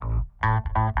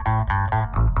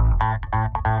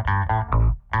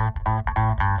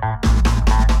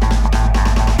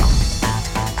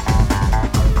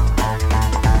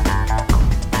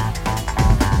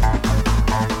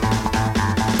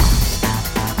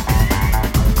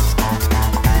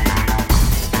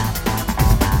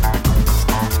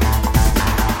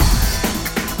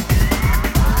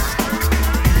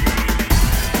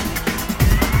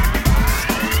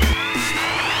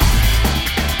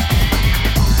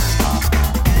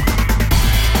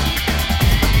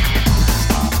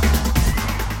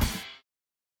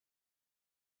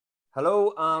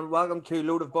Hello and welcome to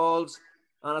Load of Balls.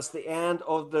 And it's the end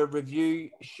of the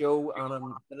review show, and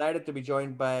I'm delighted to be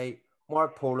joined by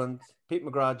Mark Poland, Pete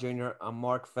McGrath Jr., and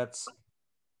Mark Fitz.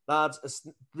 Lads, it's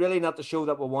really not the show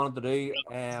that we wanted to do.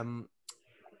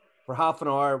 For half an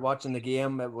hour watching the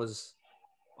game, it was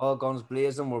all guns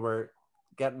blazing. We were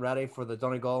getting ready for the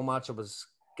Donegal match. I was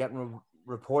getting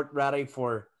report ready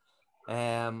for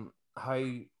how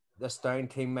this down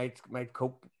team might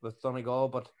cope with Donegal,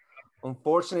 but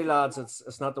unfortunately, lads,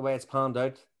 it's not the way it's panned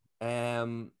out.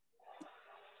 You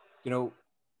know,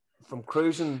 from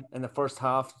cruising in the first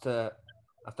half to,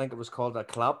 I think it was called a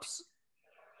collapse.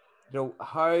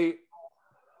 How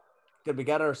did we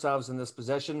get ourselves in this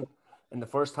position in the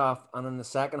first half, and in the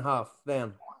second half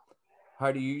then?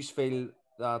 How do you feel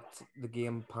that the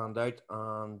game panned out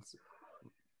and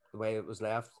the way it was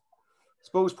left? I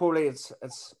suppose probably it's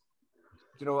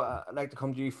I'd like to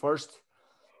come to you first.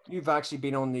 You've actually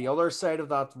been on the other side of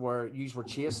that where you were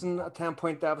chasing a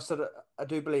 10-point deficit, I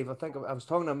do believe. I think I was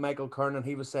talking to Michael Kern and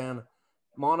he was saying,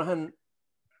 Monaghan,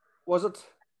 was it?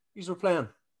 You were playing?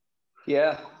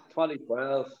 Yeah,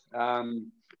 2012. I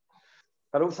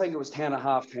don't think it was 10 at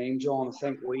half time, John. I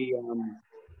think we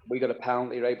got a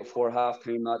penalty right before half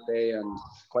time that day, and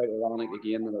quite ironic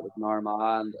again that it was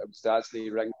Armagh, and it was actually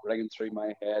ringing through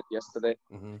my head yesterday.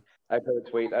 Mm-hmm. I put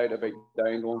a tweet out about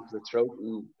down going for the throat,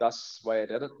 and that's why I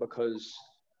did it, because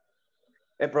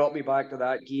it brought me back to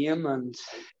that game, and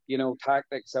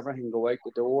tactics, everything go out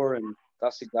the door, and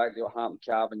that's exactly what happened to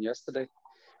Cavan yesterday.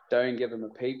 Down, give him a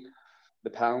peep. The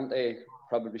penalty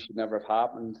probably should never have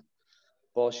happened.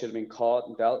 Ball should have been caught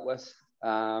and dealt with.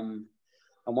 And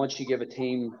once you give a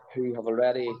team who have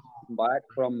already come back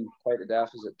from quite a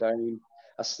deficit down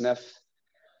a sniff,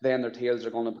 then their tails are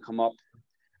going to come up.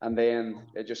 And then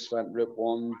it just went route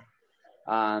one.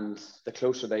 And the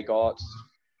closer they got,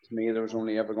 to me, there was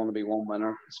only ever going to be one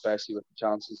winner, especially with the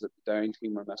chances that the down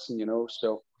team were missing,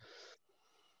 So,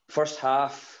 first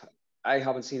half, I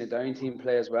haven't seen a down team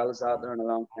play as well as that there in a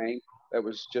long time. It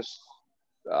was just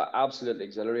absolutely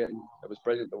exhilarating. It was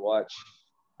brilliant to watch.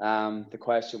 The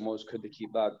question was, could they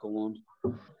keep that going?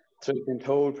 Truth been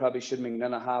told, probably should have been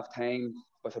in at half time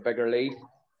with a bigger lead.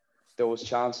 Those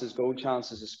chances, goal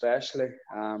chances especially.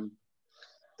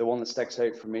 The one that sticks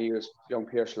out for me was young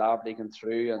Pierce Lab leaking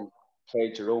through and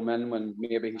played Jerome in when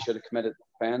maybe he should have committed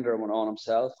the defender and went on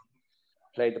himself.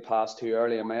 Played the pass too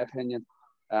early, in my opinion.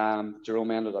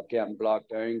 Jerome ended up getting blocked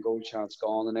down, goal chance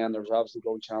gone, and then there was obviously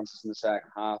goal chances in the second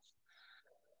half.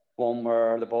 One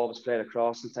where the ball was played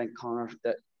across, and I think Connor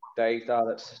dived at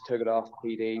it, took it off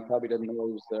PD, probably didn't know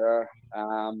he was there.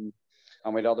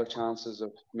 And we had other chances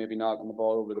of maybe knocking the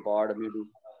ball over the bar to maybe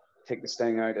take the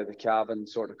sting out of the Cavan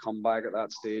sort of comeback at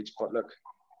that stage. But look,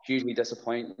 hugely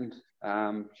disappointing.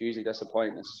 Hugely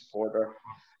disappointing as a supporter.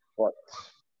 But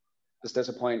as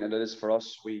disappointing it is for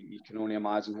us, you can only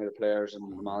imagine how the players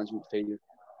and the management feel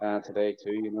today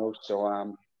too,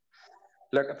 So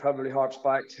look, it probably harps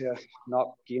back to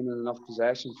not gaining enough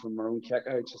possession from our own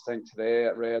kickouts. I think today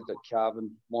it read that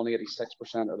Cavan won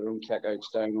 86% of their own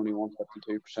kickouts, down only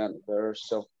 152% of theirs.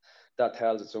 So that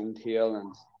tells its own tale,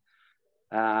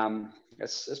 and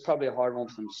it's probably a hard one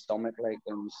for them to stomach.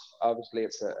 And obviously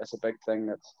it's a big thing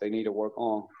that they need to work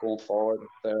on going forward if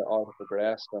they are to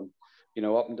progress, and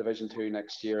up in Division 2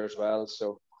 next year as well.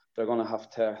 So they're going to have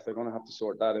to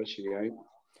sort that issue out.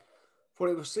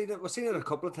 Well, we've seen it a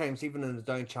couple of times, even in the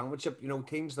Down Championship.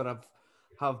 Teams that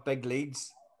have big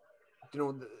leads.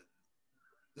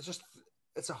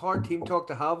 It's a hard team talk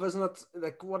to have, isn't it?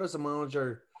 Like, what does a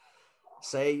manager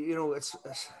say? It's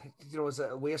is it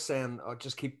a way of saying, "Oh,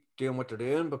 just keep doing what they're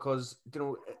doing," because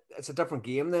it's a different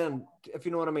game. Then, if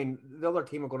you know what I mean, the other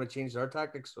team are going to change their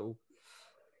tactics. So.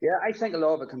 Yeah, I think a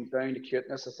lot of it comes down to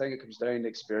cuteness. I think it comes down to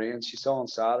experience. You saw on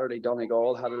Saturday,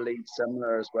 Donegal had a lead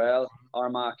similar as well.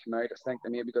 Armagh came out. I think they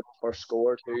maybe got the first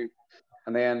score too.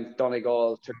 And then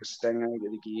Donegal took the sting out of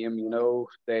the game.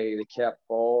 They kept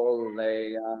ball.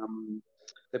 They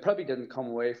probably didn't come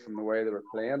away from the way they were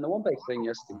playing. The one big thing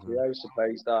yesterday too, I was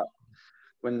surprised that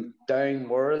when Down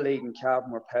were leading,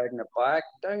 Cavan were pegging it back.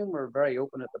 Down were very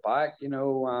open at the back.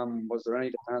 Was there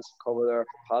any defensive cover there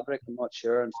for Patrick? I'm not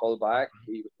sure. And full back,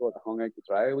 he was sort of hung out to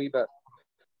dry a wee bit.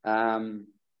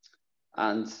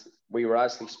 And we were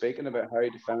actually speaking about how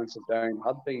defensive Down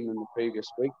had been in the previous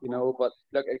week. But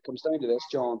look, it comes down to this,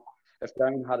 John. If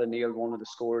Down had nailed one of the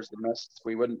scores they missed,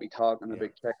 we wouldn't be talking about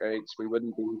kickouts. We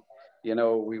wouldn't be,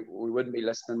 we wouldn't be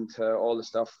listening to all the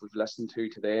stuff we've listened to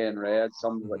today and read,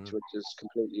 some of which is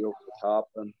completely over the top.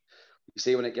 And you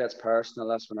see, when it gets personal,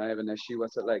 that's when I have an issue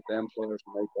with it. Like, them players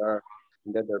were out there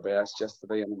and did their best just to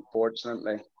be, and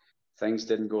unfortunately, things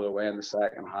didn't go their way in the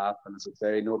second half. And as I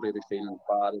say, nobody will be feeling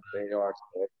bad as they are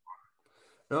today.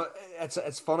 No,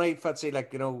 it's funny, Fitzy,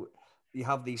 like, you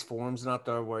have these forums out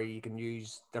there where you can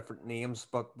use different names,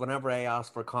 but whenever I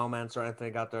ask for comments or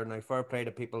anything out there, now fair play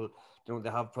to people, they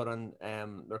have put in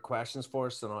their questions for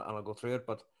us, and I'll go through it.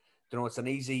 But it's an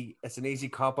easy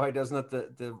cop out, isn't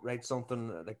it, to write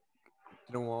something like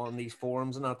on these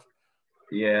forums and that.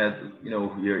 Yeah,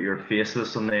 you're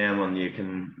faceless on them, and you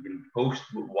can post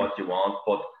what you want,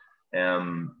 but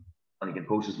and you can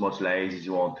post as much lies as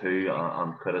you want to,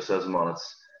 and criticism, and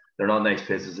they're not nice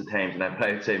places at times, and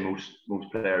I'd say most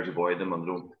players avoid them and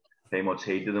don't pay much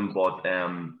heed to them. But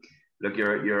look,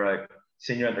 you're a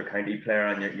senior inter-county player,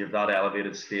 and you've that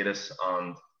elevated status,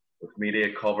 and with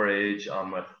media coverage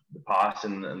and with the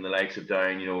passion and the likes of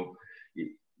Down,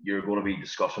 you're going to be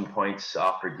discussion points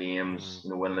after games,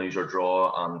 win, lose or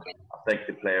draw, and I think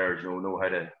the players know how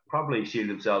to probably shield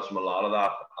themselves from a lot of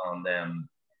that, and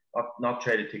not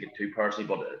try to take it too personally.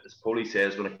 But as Polly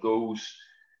says, when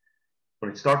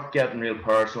it starts getting real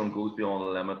personal and goes beyond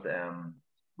the limit,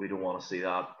 we don't want to see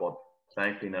that. But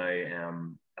thankfully now,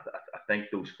 I think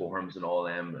those forums and all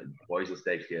them boys will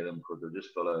stay clear of them, because they're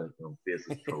just full of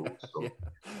faceless trolls. So. Yeah.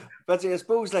 But I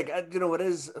suppose, like, it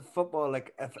is football.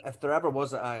 Like, if there ever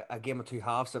was a game of two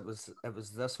halves, it was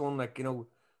this one. Like,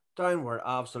 Down were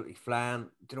absolutely flying.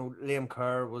 Liam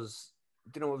Kerr was,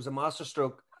 it was a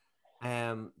masterstroke.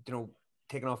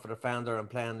 Taking off the defender and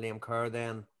playing Liam Kerr.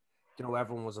 Then,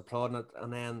 everyone was applauding it,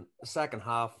 and then the second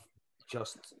half,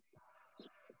 just,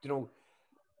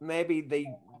 maybe they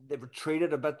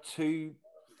retreated a bit too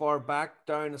far back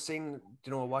Down.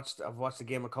 I've watched the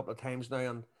game a couple of times now,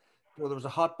 and there was a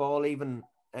hot ball even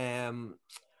in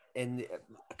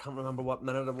I can't remember what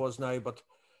minute it was now, but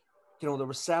there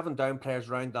were 7 Down players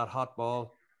around that hot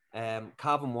ball.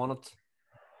 Cavan won it,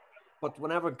 but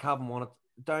whenever Cavan won it,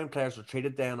 Down players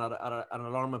retreated then at an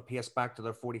alarming pace back to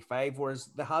their 45, whereas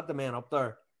they had the men up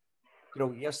there.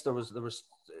 Yes, there was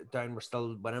Down were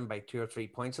still winning by 2 or 3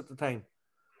 points at the time,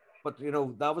 but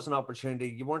that was an opportunity.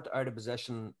 You weren't out of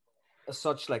position as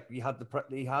such. Like, you had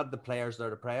the players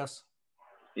there to press.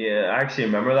 Yeah, I actually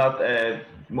remember that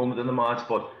moment in the match,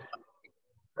 but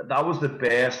that was the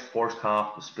best first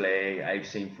half display I've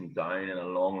seen from Down in a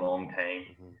long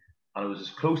time. And it was as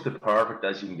close to perfect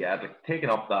as you can get. Like, taking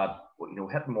up that,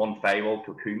 hitting 1-5 up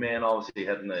to 2 men, obviously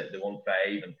hitting the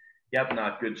 1-5 and getting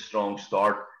that good strong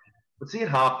start. But see, at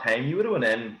half time, you would have went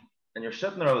in and you're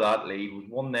sitting there with that lead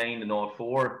with 1-9 to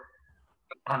 0-4,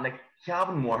 and like,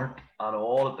 Cavan weren't at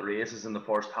all at the races in the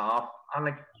first half. And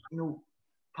like,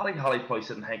 Paddy Holly's probably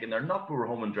sitting thinking they're not we were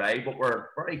home and dry, but we're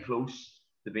very close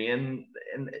to being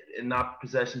in that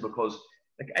position, because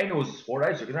like, I know as a sport,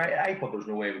 I thought there's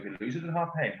no way we could lose it at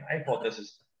half time. I thought this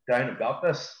is Down and got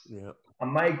this. Yeah.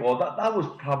 And my God, that was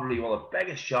probably one of the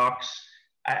biggest shocks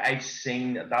I've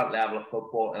seen at that level of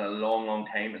football in a long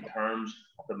time, in terms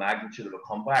of the magnitude of a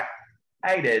comeback.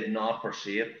 I did not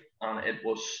foresee it, and it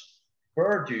was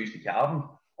fair dues to Cavan.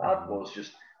 That was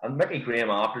just, and Mickey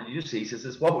Graham after, you just see, says,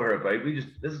 this is what we're about.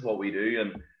 This is what we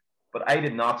do. But I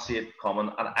did not see it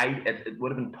coming, and it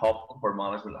would have been tough for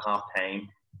management at half time.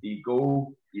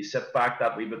 You sit back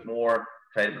that wee bit more,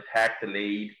 try to protect the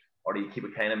lead, or do you keep a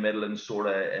kind of middling sort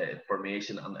of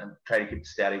formation and try to keep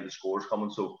steady with the scores coming?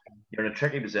 So you're in a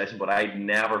tricky position, but I'd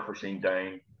never foreseen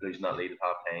Down losing that lead at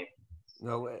half time.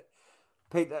 No,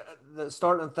 Pete, the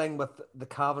starting thing with the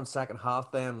Cavan second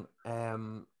half then,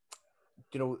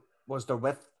 was their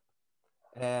width.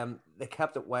 They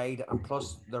kept it wide, and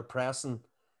plus their pressing.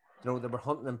 They were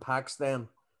hunting in packs then.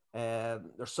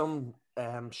 There's some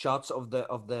shots of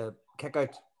the kick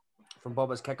out, from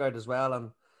Bubba's kick out as well,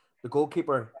 and the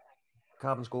goalkeeper,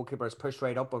 Cavan's goalkeeper, is pushed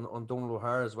right up on Donald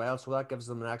O'Hare as well, so that gives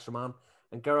them an extra man.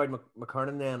 And Gerard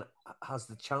McKernan then has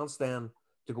the chance then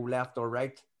to go left or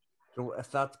right.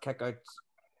 If that kick out,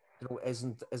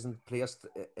 isn't placed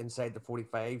inside the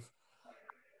 45,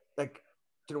 like,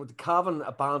 did Cavan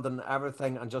abandon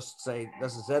everything and just say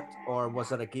this is it, or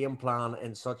was it a game plan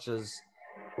in such as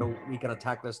we can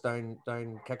attack this down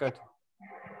kick out?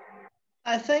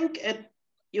 I think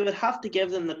you would have to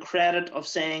give them the credit of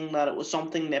saying that it was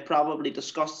something they probably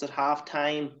discussed at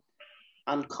halftime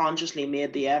and consciously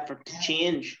made the effort to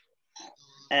change.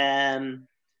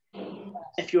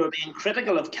 If you were being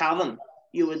critical of Cavan,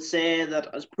 you would say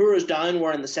that as poor as Down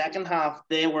were in the second half,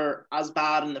 they were as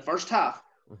bad in the first half.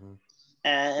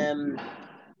 Mm-hmm.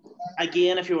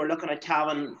 Again, if you were looking at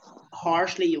Cavan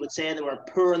harshly, you would say they were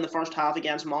poor in the first half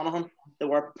against Monaghan. They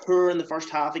were poor in the first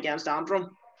half against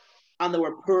Antrim. And they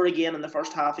were poor again in the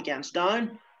first half against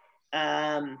Down.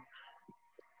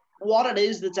 What it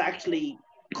is that's actually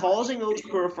causing those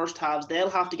poor first halves, they'll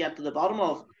have to get to the bottom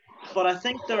of. But I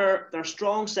think their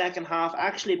strong second half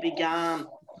actually began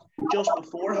just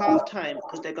before halftime,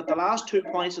 because they got the last 2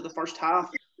 points of the first half,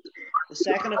 the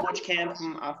second of which came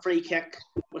from a free kick,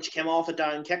 which came off a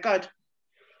Down kick out.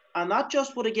 And that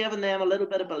just would have given them a little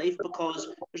bit of belief, because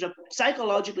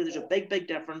psychologically there's a big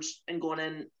difference in going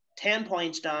in 10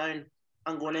 points down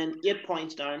and going in 8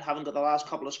 points down, having got the last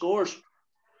couple of scores.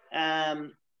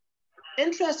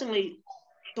 Interestingly,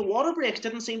 the water breaks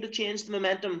didn't seem to change the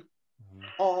momentum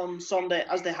on Sunday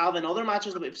as they have in other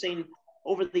matches that we've seen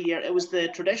over the year. It was the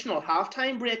traditional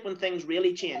halftime break when things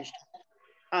really changed,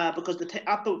 because at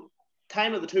the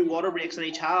time of the 2 water breaks in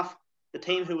each half, the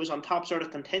team who was on top sort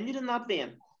of continued in that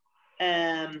vein.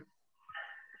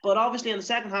 But obviously in the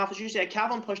second half, as you say,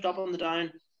 Cavan pushed up on the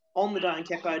down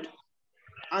kick out,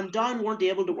 and Down weren't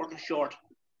able to work a short.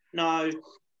 Now,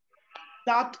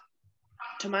 that,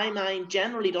 to my mind,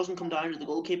 generally doesn't come down to the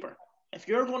goalkeeper. If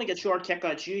you're going to get short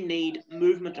kickouts, you need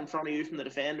movement in front of you from the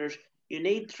defenders. You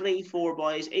need 3-4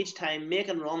 boys each time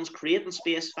making runs, creating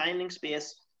space, finding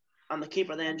space, and the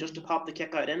keeper then just to pop the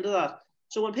kick out into that.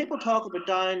 So when people talk about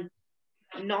Down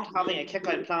not having a kick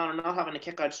out plan or not having a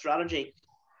kick out strategy,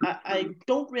 I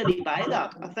don't really buy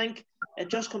that. I think it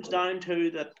just comes down to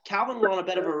that Cavan were on a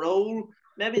bit of a roll.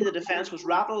 Maybe the defence was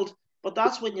rattled, but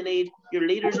that's when you need your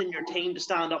leaders in your team to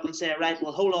stand up and say, right,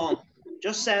 well, hold on,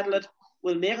 just settle it.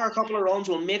 We'll make our couple of runs.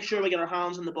 We'll make sure we get our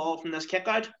hands on the ball from this kick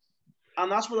out.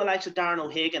 And that's where the likes of Darren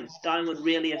O'Hagan, Down would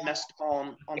really have missed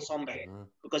on Sunday,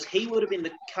 because he would have been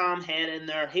the calm head in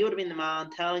there. He would have been the man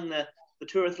telling the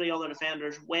 2 or 3 other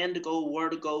defenders when to go, where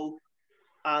to go,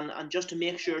 and just to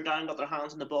make sure Down got their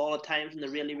hands on the ball at times when they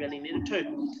really, really needed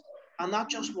to. And that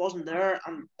just wasn't there.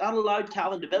 And that allowed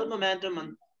Cavan to build momentum.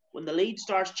 And when the lead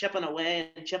starts chipping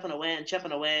away,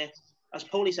 as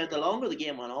Poley said, the longer the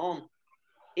game went on,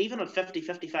 even at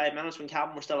 50-55 minutes when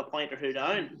Cavan were still a point or 2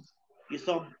 down, you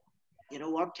thought, you know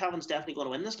what, Cavan's definitely going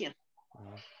to win this game.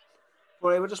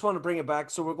 Well, I just want to bring it back.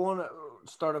 So we're going to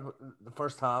start the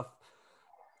first half.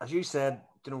 As you said,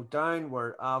 Down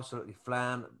were absolutely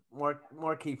flying,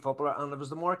 marquee footballer, and it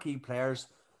was the marquee players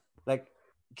like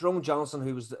Jerome Johnson,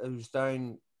 who's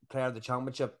Down player of the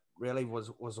championship, really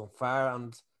was on fire.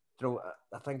 And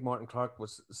I think Martin Clark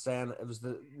was saying it was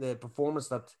the performance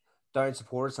that Down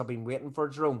supporters have been waiting for.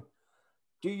 Jerome,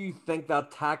 do you think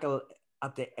that tackle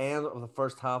at the end of the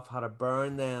first half had a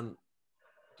burn? Then,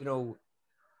 it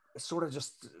sort of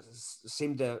just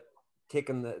seemed to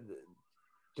taken the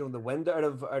wind out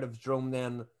of Jerome.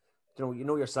 Then,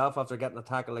 yourself, after getting a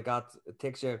tackle like that, it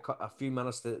takes you a few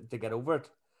minutes to get over it.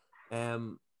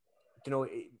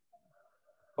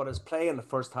 But his play in the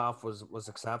first half was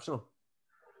exceptional.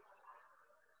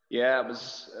 Yeah, it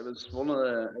was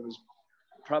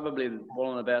probably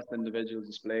one of the best individual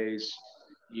displays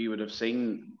you would have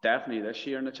seen definitely this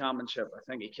year in the championship. I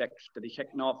think did he kick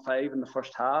 5 in the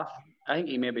first half? I think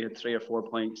he maybe had 3 or 4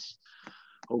 points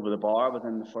over the bar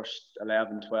within the first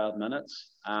 11, 12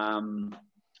 minutes. I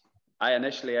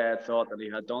initially had thought that he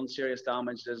had done serious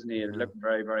damage, didn't he? It looked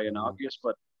very, very innocuous,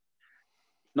 but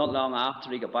not long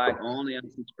after he got back on, he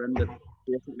actually sprinted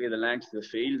basically the length of the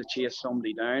field to chase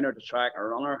somebody down or to track a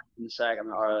runner in the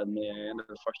second or in the end of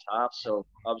the first half. So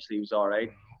obviously he was all right.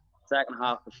 Second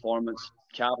half performance,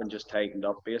 Cavan just tightened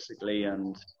up basically,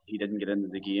 and he didn't get into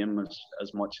the game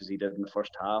as much as he did in the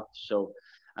first half. So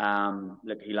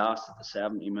he lasted the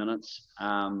 70 minutes,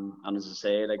 and as I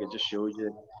say, it just shows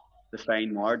you the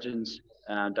fine margins.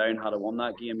 Down had won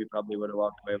that game, he probably would have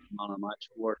walked away with man of the match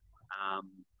award,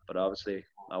 but obviously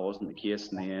that wasn't the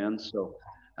case in the end. So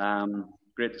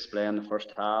great display in the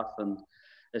first half, and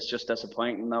it's just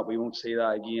disappointing that we won't see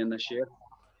that again this year.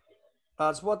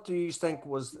 What do you think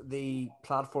was the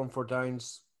platform for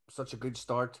Down's such a good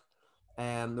start?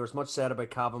 There was much said about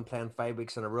Cavan playing 5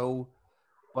 weeks in a row,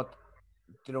 but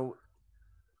it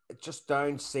just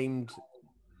Down seemed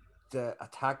to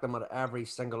attack them at every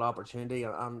single opportunity,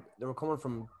 and they were coming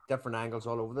from different angles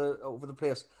all over the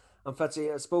place. And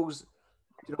Fitzy, I suppose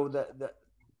it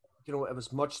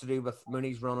was much to do with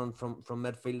Mooney's running from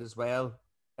midfield as well,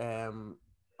 and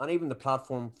and even the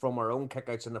platform from our own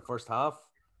kickouts in the first half,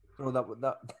 you know,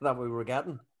 that we were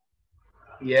getting.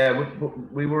 Yeah,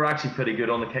 we were actually pretty good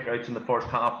on the kickouts in the first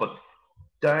half, but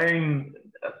Down,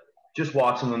 just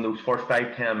watching them those first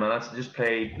 5-10 minutes, they just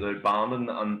played the abandon,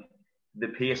 and the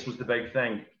pace was the big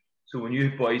thing. So when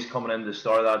you boys coming in to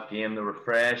start that game, they were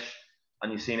fresh,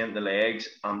 and you seen it in the legs,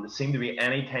 and it seemed to be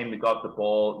any time they got the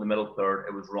ball in the middle third,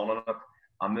 it was running it.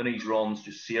 And Mooney's runs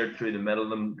just seared through the middle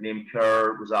of them. Liam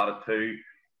Kerr was at it too,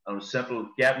 and it was simple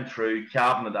getting through.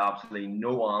 Cavan had absolutely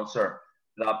no answer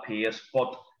to that pace,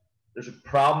 but there's a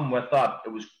problem with that.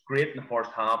 It was great in the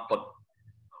first half, but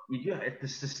to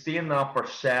sustain that for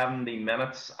 70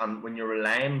 minutes, and when you're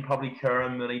relying probably Kerr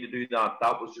and Mooney to do that,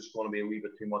 that was just going to be a wee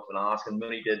bit too much of an ask. And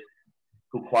Mooney did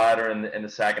go quieter in the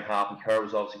second half, and Kerr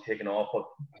was obviously taking off. But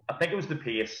I think it was the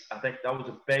pace. I think that was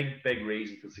a big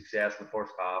reason for success in the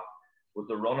first half, was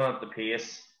the running at the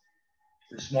pace,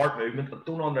 the smart movement. But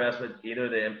don't underestimate either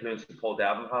the influence that Paul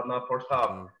Devlin had in that first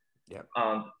half. Yeah.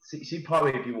 And see,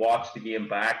 probably if you watch the game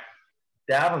back,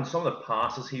 Devlin, some of the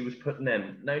passes he was putting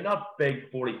in, now not big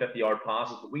 40, 50-yard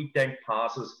passes, but we dink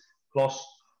passes, plus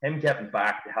him getting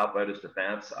back to help out his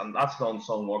defence, and that's the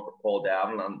unsung work for Paul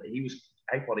Devlin, and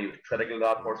I thought he was critical of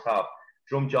that first half.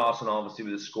 Jerome Johnson, obviously,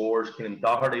 with the scores, Keenan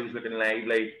Doherty was looking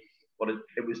lively, but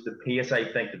it was the pace, I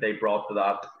think, that they brought to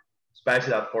that,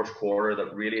 especially that first quarter,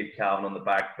 that really had Cavan on the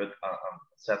back foot and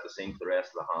set the scene for the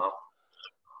rest of the half.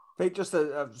 Pete, just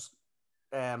as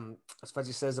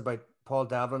Fizzy says about Paul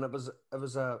Devlin, it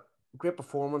was a great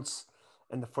performance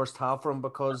in the first half for him,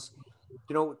 because,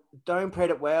 you know, Down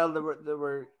played it well. They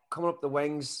were coming up the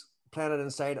wings, playing it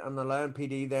inside, and allowing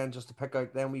PD then just to pick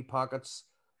out them wee pockets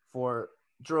for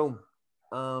Jerome.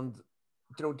 And,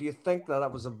 you know, do you think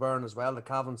that was a burn as well? The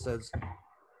Cavan says,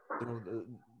 you know,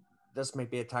 this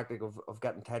might be a tactic of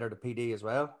getting tighter to PD as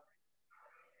well.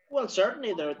 Well,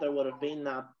 certainly there would have been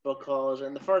that, because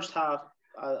in the first half,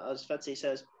 as Fitzy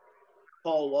says,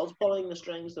 Paul was pulling the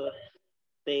strings.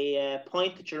 The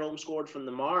point that Jerome scored from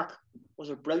the mark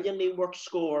was a brilliantly worked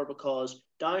score, because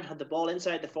Down had the ball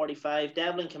inside the 45.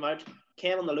 Devlin came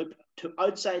on the loop to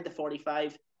outside the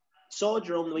 45, saw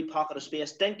Jerome in the wee pocket of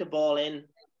space, dinked the ball in.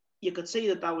 You could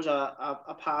see that was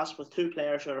a pass with two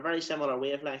players who are a very similar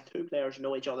wavelength. Two players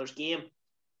know each other's game,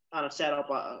 and it set up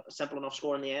a simple enough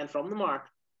score in the end from the mark.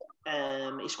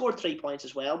 He scored 3 points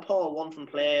as well, Paul. One from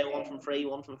play, one from free,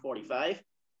 one from 45.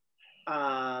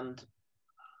 And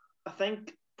I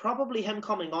think probably him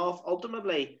coming off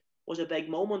ultimately was a big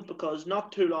moment, because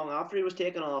not too long after he was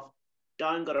taken off,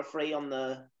 Down got a free on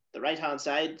the right-hand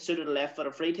side, suited a left foot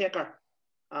of free taker,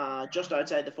 just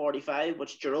outside the 45,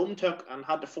 which Jerome took and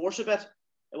had to force a bit.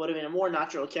 It would have been a more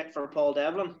natural kick for Paul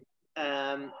Devlin.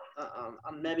 And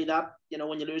maybe that, you know,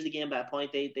 when you lose the game by a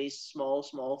point, these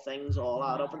small things all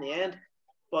add up in the end.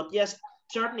 But yes,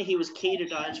 certainly he was key to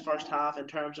Down's first half in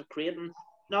terms of creating,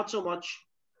 not so much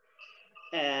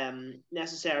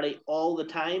necessarily all the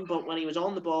time, but when he was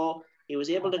on the ball, he was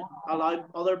able to allow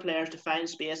other players to find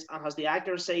space, and has the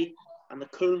accuracy and the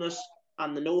coolness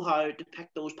and the know-how to pick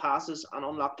those passes and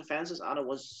unlock defences, and it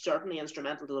was certainly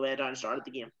instrumental to the way Down started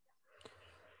the game.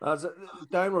 As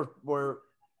Down were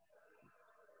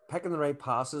picking the right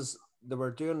passes, they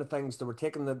were doing the things, they were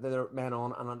taking their men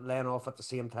on and laying off at the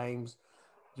same times.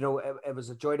 You know, it was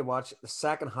a joy to watch. The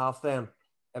second half then,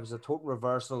 it was a total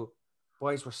reversal.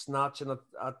 Boys were snatching at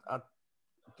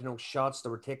you know, shots. They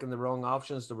were taking the wrong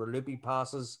options. There were loopy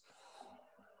passes.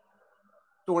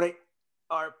 Tony,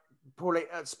 or Paulie,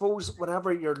 I suppose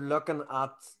whenever you're looking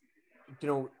at, you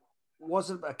know,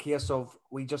 was it a case of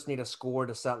we just need a score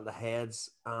to settle the heads,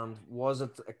 and was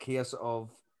it a case of,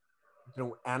 you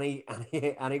know,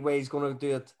 any way he's going to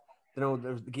do it? You know,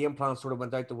 the game plan sort of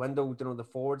went out the window. You know, the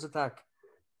forwards attack.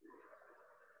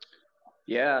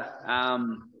 Yeah,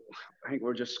 I think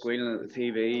we're just squealing at the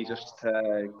TV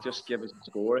just give us a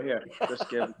score here. Just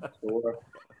give us a score.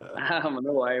 I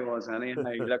know I was anyhow.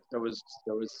 Look, there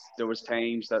was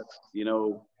times that, you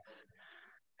know,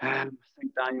 I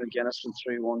think Daniel Guinness went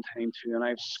through one time too, and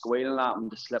I was squealing at him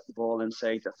to slip the ball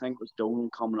inside. I think it was Dolan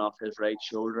coming off his right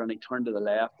shoulder, and he turned to the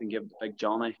left and gave it to Big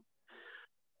Johnny,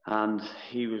 and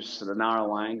he was at a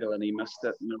narrow angle and he missed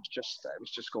it. And I was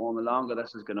just going, the longer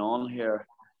this is going on here,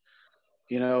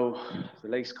 you know, the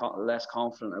less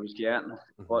confident I was getting.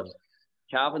 But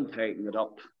Cavan tightened it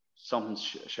up, something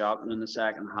shocking in the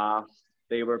second half.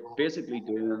 They were basically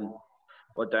doing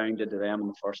what Down did to them in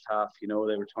the first half. You know,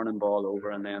 they were turning ball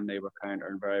over and then they were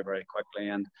countering very, very quickly.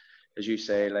 And as you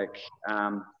say, like,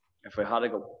 if we had to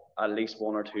go at least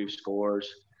one or two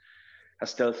scores, I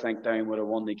still think Down would have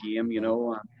won the game, you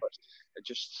know. But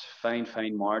just fine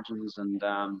margins, and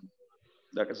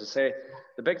look, as I say,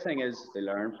 the big thing is they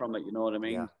learn from it. You know what I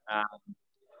mean? Yeah.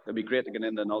 It'd be great to get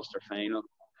into an Ulster final.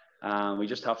 We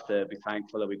just have to be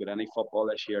thankful that we got any football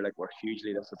this year. Like, we're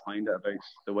hugely disappointed about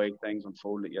the way things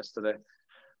unfolded yesterday.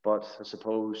 But I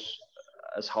suppose,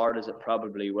 as hard as it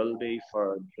probably will be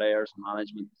for players and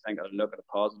management to think of look at the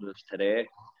positives today,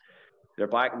 they're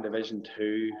back in Division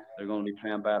 2. They're going to be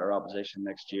playing better opposition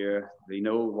next year. They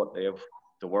know what they have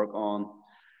to work on,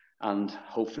 and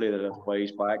hopefully they'll have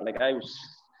boys back. Like, I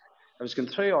was going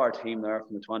through our team there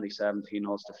from the 2017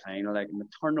 Ulster final, like, and the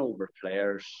turnover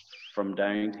players from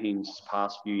down teams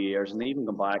past few years, and even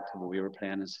going back to what we were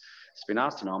playing, it's been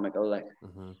astronomical. Like,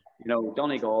 you know,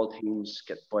 Donegal teams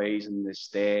get boys and they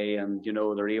stay, and, you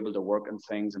know, they're able to work on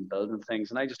things and building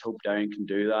things. And I just hope Down can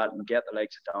do that and get the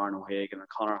likes of Darren O'Hagan and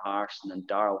Conor Harrison and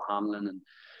Darrell Hamlin and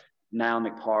Niall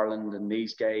McParland and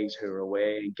these guys who are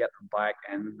away, and get them back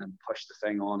in and push the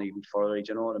thing on even further. Do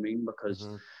you know what I mean? Because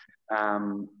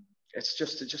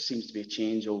it just seems to be a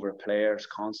change over players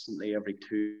constantly every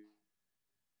two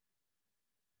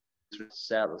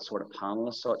settle sort of panel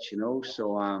as such, you know.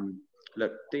 So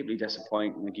look, deeply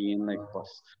disappointing again, like, but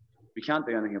we can't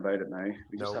do anything about it now.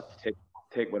 We just have to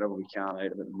take whatever we can out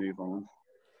of it and move on.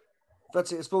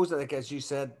 But I suppose that, like, as you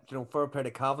said, you know, fair play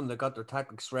to Cavan, they got their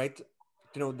tactics right.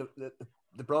 You know,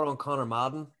 they brought on Conor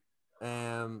Madden.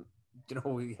 You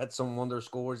know, he had some wonder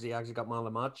scores. He actually got man of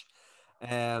the match.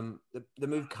 They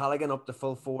moved Callaghan up to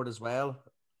full forward as well.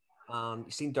 And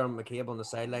you seen Dermot McCabe on the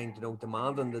sideline, you know,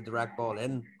 demanding the direct ball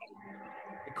in.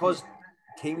 Because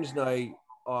teams now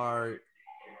are,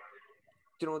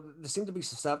 you know, they seem to be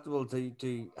susceptible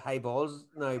to high balls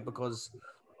now because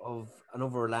of an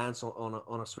over reliance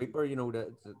on a sweeper, you know,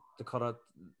 to cut out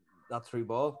that through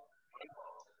ball.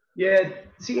 Yeah,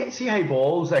 see high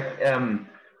balls, like, they're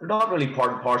not really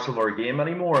part and parcel of our game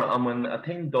anymore. And when a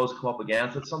team does come up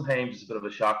against it, sometimes it's a bit of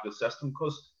a shock to the system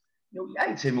because, you know,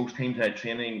 I'd say most teams at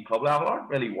training club level aren't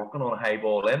really working on a high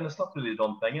ball in. It's not really a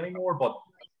done thing anymore. But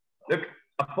look,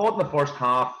 I thought in the first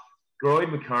half, Groyd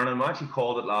McKernan, I actually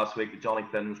called it last week that Johnny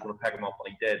Flynn was going to pick him up,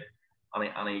 and he did.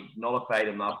 And he nullified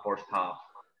him that first half.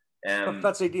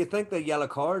 Fitzy, do you think the yellow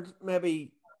card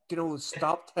maybe, you know,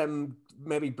 stopped him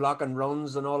maybe blocking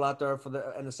runs and all that there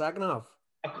in the second half?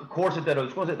 Of course it did. I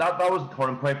was going to say that was the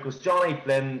turning point because Johnny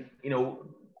Flynn, you know,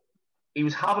 he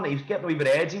was getting a wee bit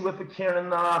edgy with McKernan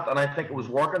and that, and I think it was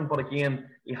working. But again,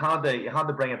 he had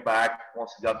to bring it back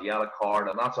once he got the yellow card,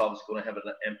 and that's obviously going to have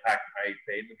an impact on how he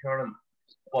played McKernan.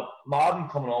 But Madden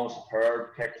coming on was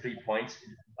superb, kicked 3 points.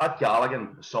 That Gallagher,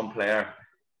 some player,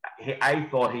 I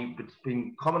thought he'd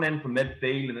been coming in from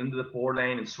midfield and into the forward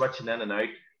line and switching in and out.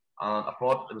 And I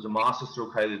thought it was a master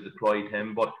stroke how they deployed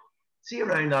him. But see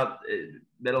around that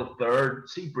middle third,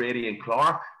 see Brady and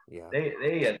Clark. Yeah.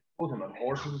 They had both of them in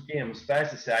horses game,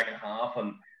 especially the second half.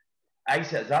 And I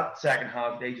said that second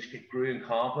half they just grew in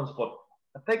confidence. But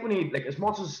I think we need, like, as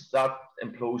much as that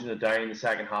implosion of Down in the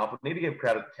second half, we need to give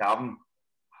credit to Cavan.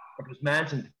 It was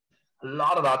mentioned a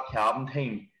lot of that Cavan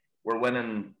team were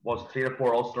winning, was 3 or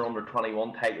 4 Ulster under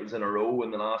 21 titles in a row in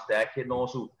the last decade, and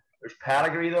also there's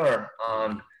pedigree there.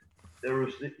 And there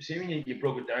was, seemingly you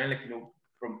broke it down, like, you know,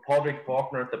 from Padraig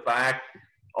Faulkner at the back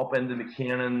up into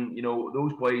McKinnon, you know,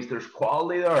 those boys, there's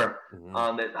quality there,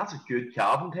 and that's a good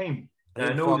Cavan team.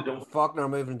 And I know Faulkner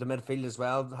moving into midfield as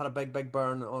well had a big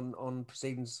burn on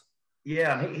proceedings.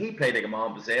 Yeah, he played like a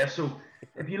man possessed. So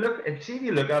if you look at it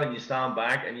and you stand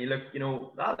back and you look, you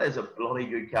know, that is a bloody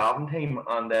good Cavan team.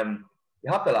 And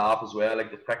you have to laugh as well, like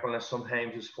the fickleness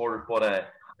sometimes is for but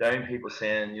Down people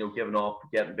saying, you know, giving up,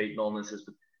 getting beaten on this is,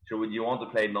 so would you want to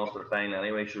play an Ulster final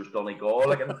anyway? Sure, it's Donegal.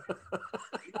 Like, and,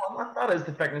 you know, that is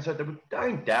the fickleness out there. But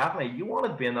Down definitely, you want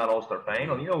to be in that Ulster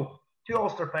final. You know, 2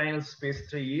 Ulster finals, space of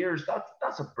 3 years.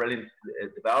 That's a brilliant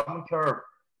development curve.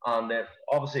 And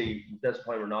obviously, at this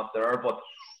point, we're not there. But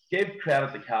give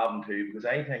credit to Cavan too, because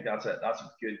I think that's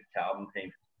a good Cavan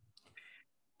team.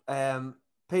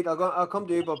 Pete, I'll come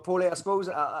to you, but Paulie, I suppose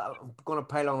I'm going to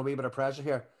pile on a wee bit of pressure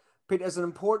here. Pete, is it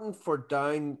important for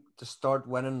Down to start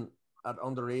winning at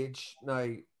underage now?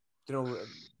 You know,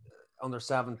 under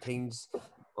 17s,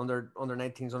 under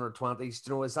 19s, under 20s.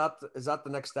 You know, is that the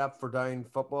next step for Down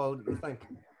football, do you think?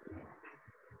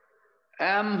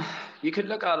 You could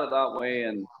look at it that way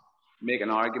and make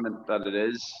an argument that it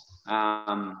is.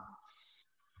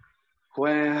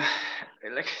 Where,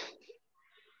 like,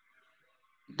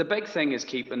 the big thing is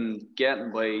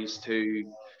getting ways to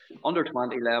under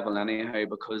 20 level anyhow,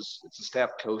 because it's a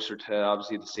step closer to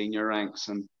obviously the senior ranks.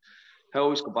 And I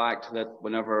always go back to that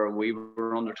whenever we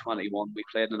were under 21, we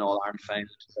played in an All-Ireland final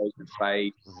in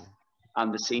 2005.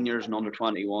 and the seniors and under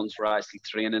 21s were actually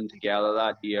training together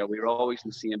that year. We were always in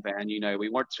the same venue now. We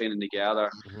weren't training together.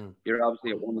 You're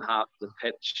obviously at one half of the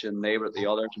pitch and they were at the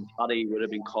other. And Paddy would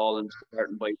have been calling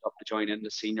certain boys up to join in the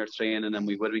senior training, and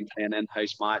we would have been playing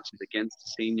in-house matches against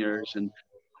the seniors. And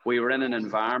we were in an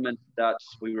environment that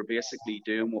we were basically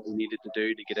doing what we needed to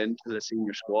do to get into the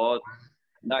senior squad.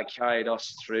 And that carried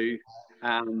us through.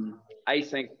 I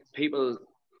think people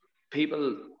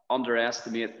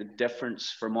underestimate the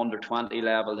difference from under 20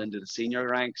 level into the senior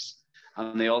ranks,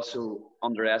 and they also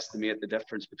underestimate the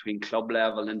difference between club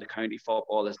level into county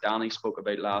football, as Danny spoke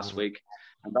about last week.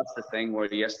 And that's the thing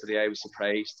where yesterday I was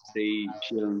surprised to see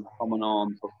Sheelan coming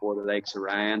on before the likes of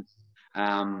Ryan,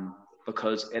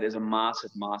 because it is a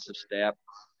massive step.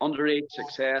 Underage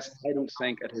success, I don't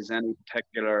think it has any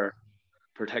particular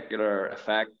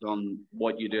effect on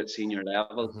what you do at senior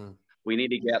level. We need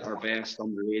to get our best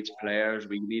underage players.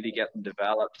 We need to get them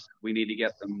developed. We need to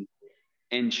get them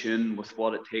in tune with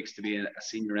what it takes to be a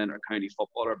senior inter-county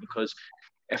footballer, because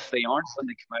if they aren't when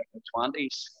they come out in the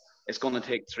 20s, it's going to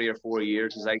take 3 or 4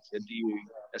 years. As I said to you,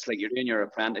 it's like you're doing your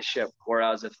apprenticeship,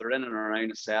 whereas if they're in and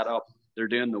around a setup, they're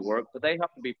doing the work, but they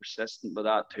have to be persistent with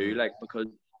that too, because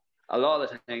a lot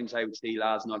of the times I would see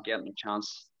lads not getting a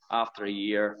chance after a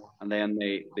year, and then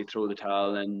they throw the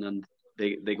towel in and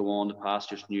they go on to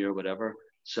pastures new or whatever.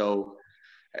 So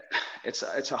it's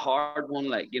a hard one.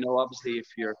 Like, obviously if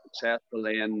you're successful,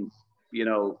 then,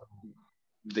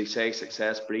 they say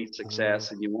success breeds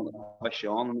success, and you want to push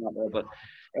on that way. But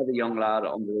every young lad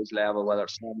under his level, whether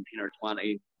it's 17 or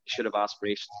 20, should have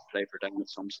aspirations to play for Down at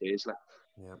some stage.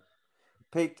 Yeah.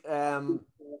 Pete, how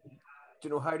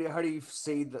do you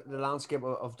see the landscape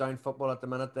of Down football at the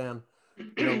minute then?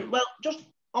 Well, just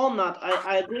on that,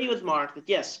 I agree with Mark that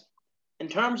yes, in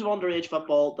terms of underage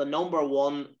football, the number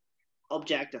one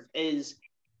objective is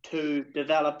to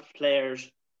develop players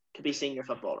to be senior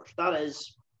footballers. That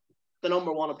is the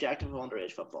number one objective of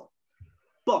underage football.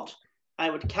 But I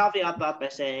would caveat that by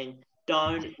saying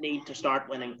Down need to start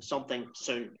winning something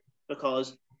soon,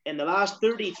 because in the last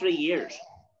 33 years,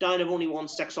 Down have only won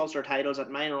 6 Ulster titles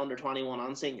at minor, under 21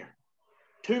 and senior.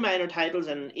 2 minor titles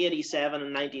in 87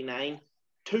 and 99,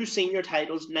 2 senior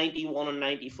titles, 91 and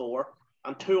 94,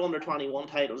 and 2 under 21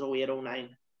 titles, 08, 09.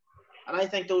 And I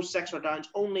think those 6 are Down's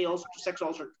only 6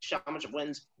 Ulster Championship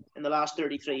wins in the last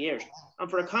 33 years. And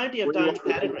for a county of Down's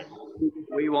pedigree,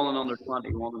 we won an under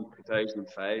 21 in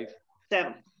 2005.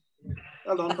 7.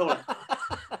 Well done, Colin.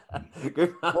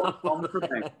 Good.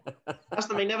 That's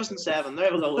the magnificent 7.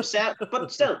 There we go.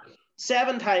 But still,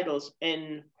 7 titles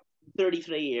in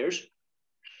 33 years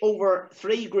over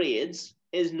 3 grades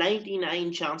is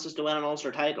 99 chances to win an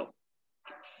Ulster title.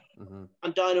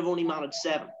 And Down have only managed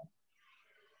 7.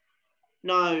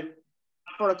 Now,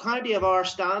 for a county of our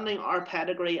standing, our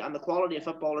pedigree, and the quality of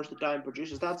footballers that Down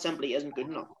produces, that simply isn't good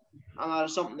enough. And that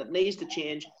is something that needs to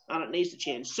change, and it needs to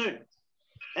change soon.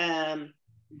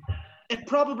 It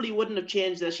probably wouldn't have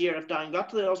changed this year if Down got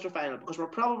to the Ulster final, because we're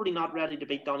probably not ready to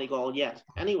beat Donegal yet.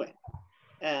 Anyway,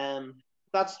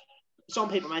 that's, some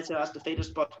people might say that's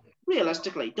defeatist, but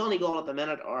realistically, Donegal at the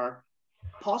minute are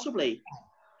possibly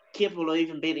capable of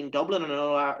even beating Dublin in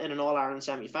an All-Ireland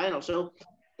semi-final. So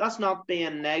that's not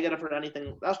being negative or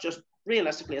anything. That's just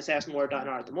realistically assessing where Down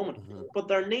are at the moment. But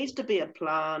there needs to be a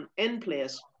plan in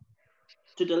place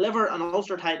to deliver an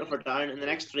Ulster title for Down in the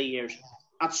next 3 years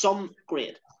at some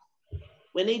grade.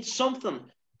 We need something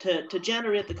to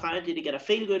generate the county, to get a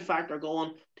feel-good factor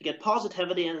going, to get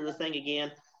positivity into the thing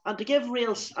again, and to give a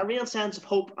real sense of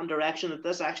hope and direction that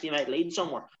this actually might lead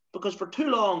somewhere. Because for too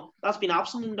long, that's been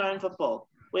absent in Down football.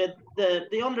 With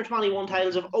the under-21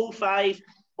 titles of 05,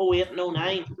 08 and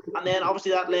 09, and then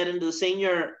obviously that led into the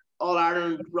senior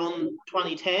All-Ireland run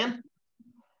 2010.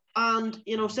 And,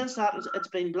 since that, it's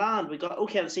been bland.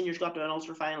 The seniors got to an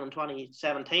Ulster final in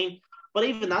 2017, but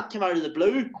even that came out of the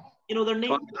blue. Their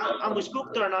name, and we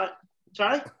spoke there now.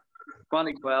 Sorry?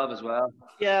 2012 as well.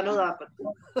 Yeah, I know that, but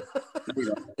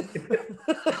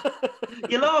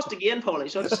you lost again, Paulie.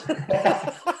 So it's...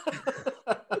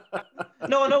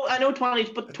 No, I know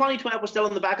 2012 was still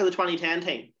on the back of the 2010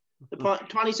 team. The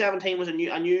 2017 was a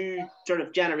new sort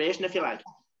of generation, if you like.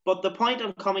 But the point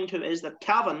I'm coming to is that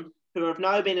Cavan, who have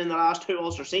now been in the last 2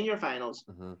 Ulster senior finals,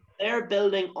 they're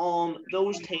building on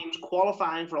those teams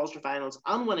qualifying for Ulster finals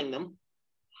and winning them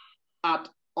at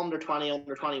under 20,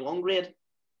 under 21 grade.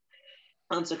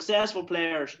 And successful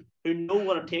players who know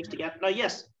what it takes to get... Now,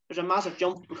 yes, there's a massive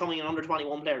jump from becoming an under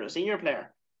 21 player to a senior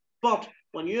player. But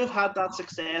when you've had that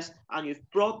success and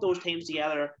you've brought those teams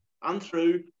together and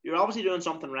through, you're obviously doing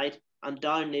something right, and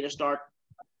Down need to start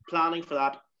planning for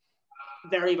that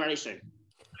very, very soon.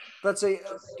 Let's say,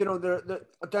 they're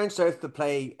down south to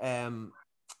play.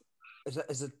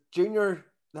 Is it junior?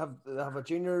 They have a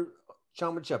junior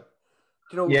championship.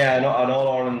 Yeah, an All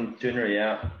Ireland junior.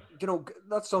 Yeah.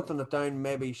 That's something that Down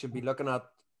maybe should be looking at.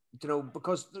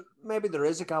 Because maybe there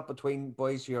is a gap between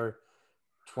boys who are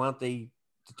 20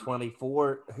 to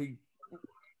 24 who,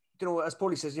 as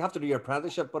Paulie says, you have to do your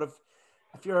apprenticeship. But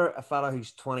if you're a fella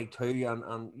who's 22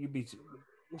 and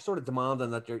you're sort of demanding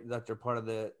that you're part of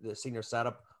the senior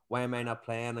setup, why am I not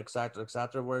playing, etc.,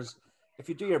 etc. Whereas if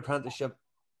you do your apprenticeship,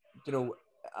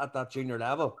 at that junior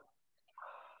level.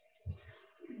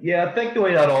 Yeah, I think the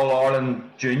way that All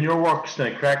Ireland junior works,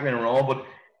 now correct me if I'm wrong, but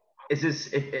is this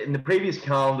in the previous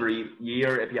calendar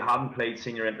year, if you haven't played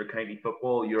senior inter-county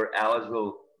football, you're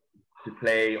eligible to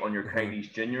play on your county's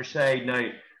junior side. Now,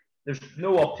 there's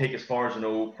no uptake as far as I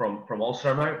know from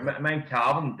Ulster. Mine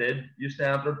Cavan used to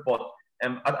enter, but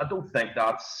I don't think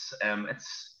that's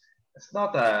it's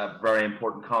not a very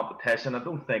important competition. I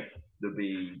don't think there'll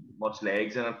be much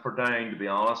legs in it for Down, to be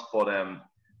honest. But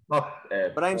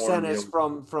But I'm saying is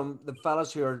from the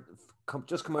fellas who are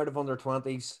just come out of under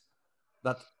 20s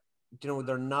that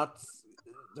they're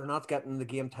not getting the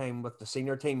game time with the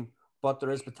senior team, but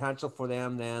there is potential for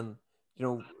them then,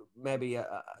 maybe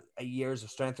a years of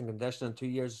strength and conditioning, 2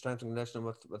 years of strength and conditioning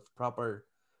with proper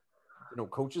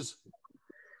coaches.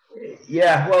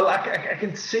 Yeah, well, I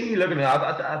can see looking at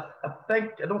that.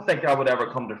 I don't think that would ever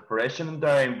come to fruition in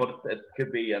Down, but it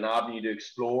could be an avenue to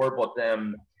explore. But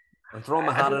I'm throwing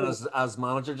my hat in as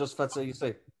manager, just fits it, you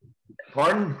see.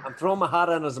 Pardon? I'm throwing my hat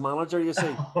in as a manager, you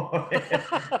see.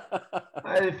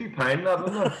 A few pound that,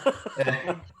 isn't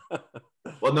it?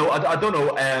 Well, no, I don't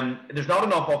know. There's not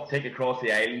enough uptake across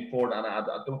the island for it, and I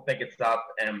don't think it's that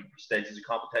prestigious a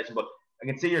competition. But I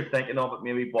can see you're thinking of it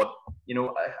maybe. But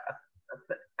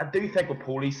I do think what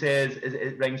Paulie says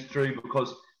it rings true,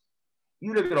 because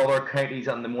you look at other counties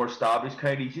and the more established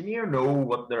counties, you never know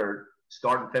what their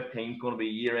starting 15 is going to be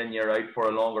year in, year out for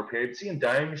a longer period. Seeing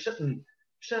Down, you're sitting,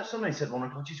 somebody said,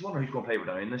 wondering, geez, you wonder who's going to play for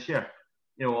Down this year.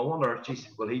 I wonder, geez,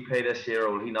 will he play this year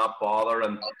or will he not bother?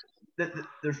 And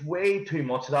there's way too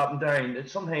much of that in Down.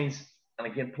 It's sometimes, and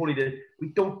again, Paulie did, we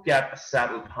don't get a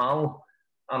settled panel,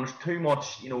 and there's too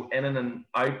much, in and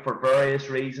out for various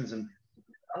reasons. And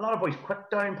a lot of boys quit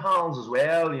Down panels as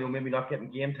well, maybe not getting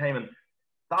game time, and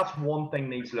that's one thing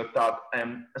needs looked at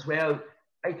as well.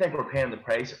 I think we're paying the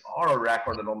price. Our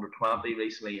record at under 20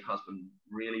 recently has been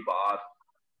really bad,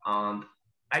 and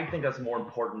I think that's a more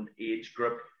important age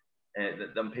group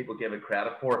than people give it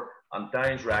credit for. And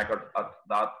Down's record at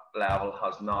that level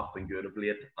has not been good of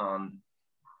late, and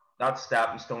that's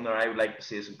stepping stone there. I would like to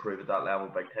see us improve at that level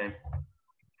big time.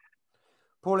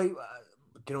 Paulie,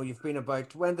 you've been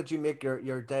about. When did you make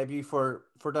your debut for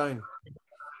Down?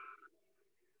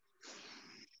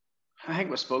 I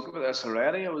think we spoke about this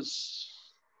already. It was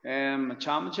a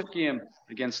championship game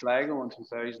against Sligo in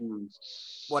 2000.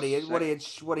 What age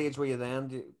were you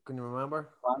then? Can you remember?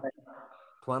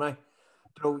 20.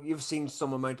 You've seen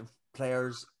some amount of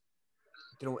players,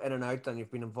 in and out, and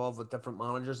you've been involved with different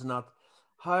managers and that.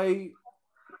 How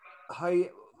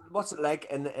what's it like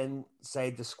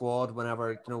inside the squad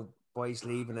whenever boys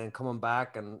leave and then coming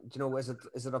back, and is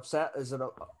it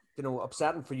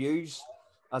upsetting for you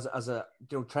as a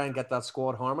try and get that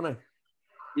squad harmony?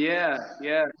 Yeah.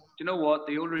 You know what?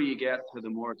 The older you get, the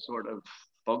more it sort of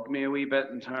bugged me a wee bit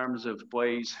in terms of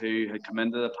boys who had come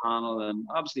into the panel and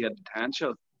obviously had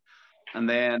potential, and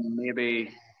then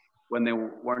maybe when they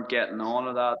weren't getting on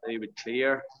of that, they would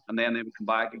clear, and then they would come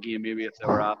back again maybe if they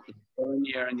were after the following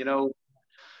year. And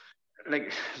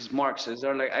like as Mark says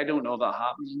there, like I don't know if that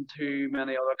happens in too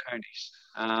many other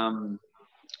counties.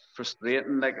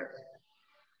 Frustrating. Like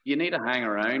you need to hang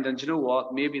around, and you know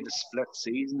what? Maybe the split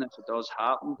season, if it does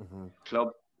happen,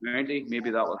 club county, maybe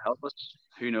that will help us.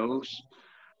 Who knows?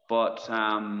 But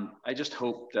I just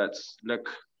hope that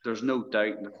there's no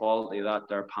doubt in the quality of that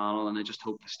their panel, and I just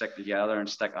hope they stick together and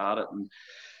stick at it and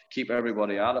keep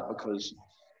everybody at it, because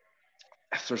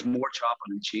if there's more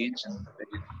chopping and changing,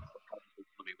 we're probably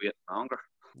going to be waiting longer.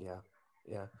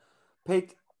 Yeah.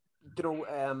 Pete,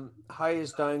 how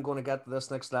is Down going to get to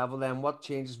this next level then? What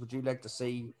changes would you like to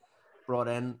see brought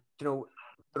in?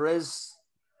 There is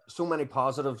so many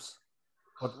positives,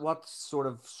 but what sort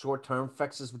of short-term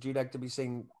fixes would you like to be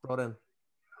seeing brought in?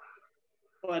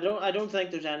 Well, I don't think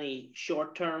there's any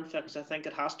short-term fix. I think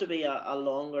it has to be a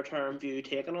longer-term view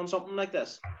taken on something like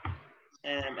this.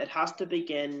 It has to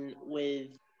begin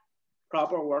with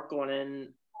proper work going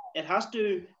in. It has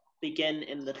to begin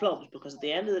in the clubs, because at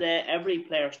the end of the day, every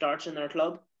player starts in their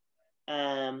club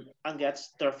and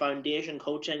gets their foundation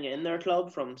coaching in their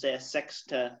club from say 6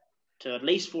 to to at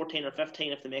least 14 or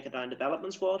 15 if they make it down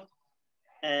development squad.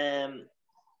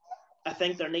 I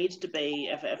think there needs to be,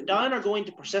 if Down are going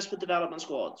to persist with development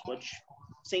squads, which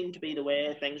seem to be the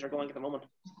way things are going at the moment,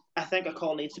 I think a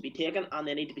call needs to be taken, and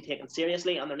they need to be taken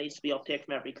seriously, and there needs to be uptake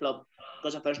from every club.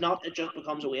 Because if there's not, it just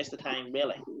becomes a waste of time,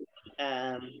 really.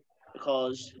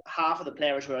 Because half of the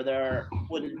players who are there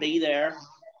wouldn't be there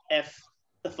if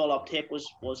the full uptake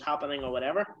was happening or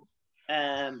whatever.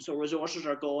 So resources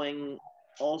are going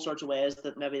all sorts of ways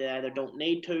that maybe they either don't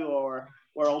need to, or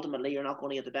where ultimately you're not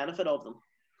going to get the benefit of them.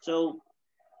 So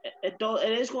it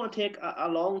is going to take a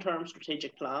long-term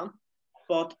strategic plan.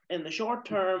 But in the short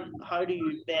term, how do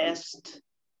you best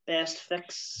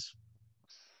fix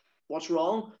what's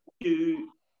wrong? You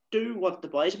do what the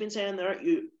boys have been saying there.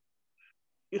 You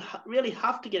really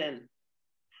have to get in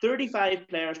 35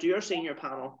 players to your senior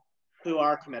panel who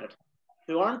are committed,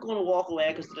 who aren't going to walk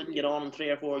away because they didn't get on in 3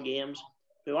 or 4 games,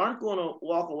 who aren't going to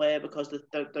walk away because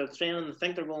they're training and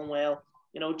think they're going well.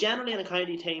 You know, generally in a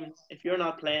county team, if you're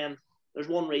not playing, there's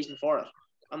one reason for it.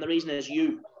 And the reason is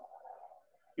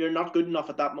you're not good enough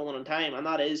at that moment in time. And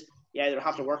that is, you either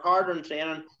have to work harder in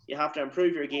training, you have to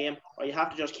improve your game, or you have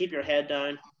to just keep your head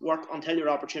down, work until your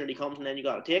opportunity comes, and then you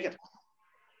got to take it.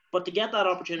 But to get that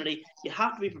opportunity, you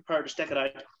have to be prepared to stick it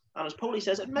out. And as Poley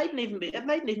says, it mightn't even be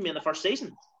in the first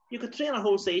season. You could train a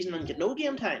whole season and get no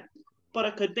game time. But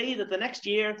it could be that the next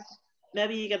year,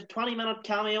 maybe you get a 20-minute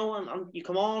cameo and you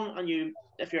come on, and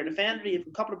if you're a defender, you have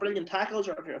a couple of brilliant tackles,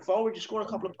 or if you're a forward, you score a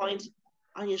couple of points,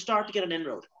 and you start to get an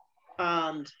inroad.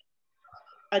 And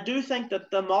I do think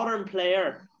that the modern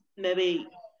player,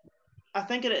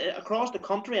 across the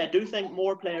country, I do think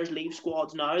more players leave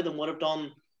squads now than would have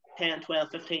done 10, 12,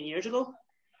 15 years ago.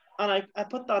 And I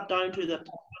put that down to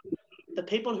the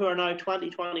people who are now 20,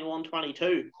 21,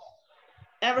 22,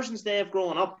 ever since they have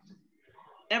grown up,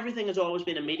 everything has always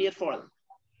been immediate for them.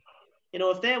 You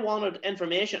know, if they wanted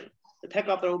information, they pick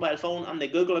up their mobile phone and they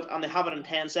Google it and they have it in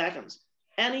 10 seconds.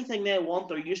 Anything they want,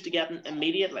 they're used to getting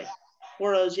immediately.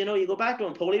 Whereas, you know, you go back to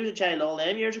when Poley was a child all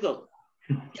them years ago,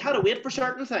 you had to wait for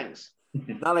certain things.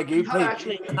 Not like you,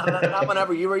 Pete. Not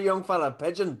whenever you were a young fella.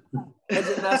 Pigeon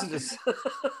messages.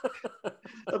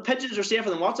 Well, pigeons are safer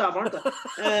than WhatsApp, aren't they?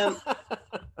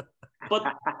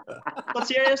 But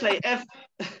seriously,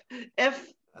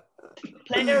 if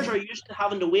players are used to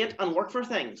having to wait and work for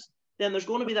things, then there's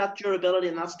going to be that durability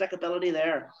and that stickability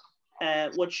there,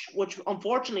 which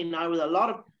unfortunately now with a lot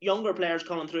of younger players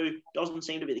coming through doesn't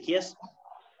seem to be the case.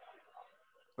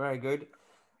 Very good.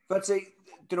 But see,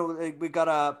 you know, we got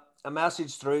a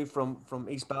message through from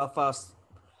East Belfast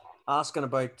asking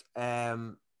about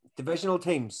divisional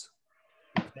teams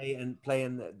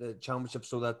playing the championship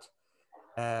so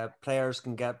that players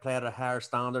can play at a higher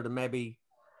standard and maybe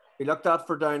be looked at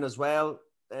for Down as well.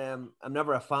 I'm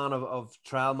never a fan of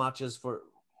trial matches for.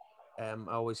 I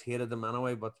always hated them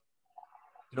anyway. But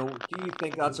you know, do you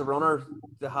think that's a runner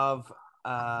to have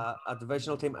a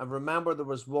divisional team? I remember there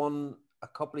was one a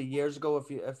couple of years ago,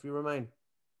 if you remind.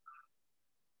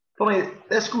 Funny,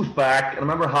 this goes back. I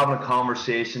remember having a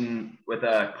conversation with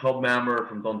a club member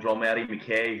from Dundrum, Eddie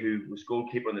McKay, who was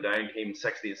goalkeeper in the Down team in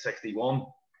 60 and 61.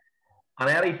 And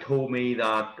Eddie told me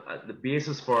that the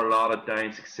basis for a lot of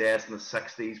Down success in the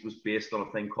 60s was based on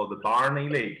a thing called the Barney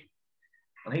League.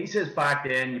 And he says back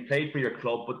then you played for your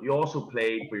club, but you also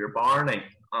played for your Barney.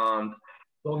 And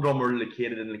Dundrum were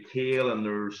located in Lecale, and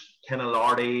there's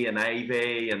Kinnalarty and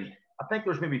Ivy, and I think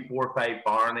there's maybe 4 or 5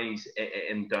 Barneys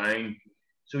in Down.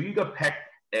 So you got picked,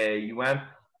 you went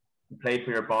and played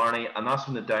for your Barney, and that's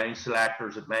when the Down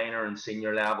selectors at minor and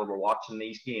senior level were watching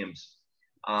these games.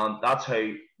 And that's how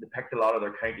they picked a lot of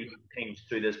their county teams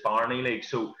through this Barney League.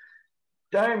 So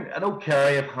Down, I know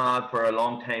Kerry have had for a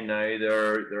long time now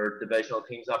their divisional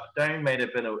teams up. Down might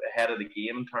have been ahead of the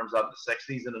game in terms of the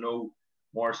 60s, and I know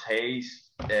Morris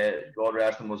Hayes, God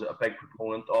rest him, was a big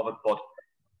proponent of it. But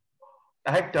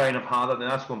I think Down have had it,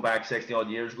 and that's going back 60 odd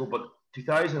years ago. But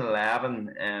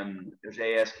 2011, there's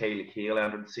ASK Lecale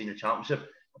entered the senior championship.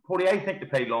 Polly, I think they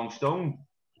played Longstone.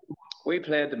 We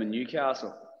played them in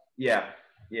Newcastle. Yeah,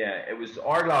 it was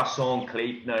Ardglass Song,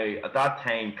 Cleef. Now, at that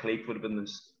time, Cleef would have been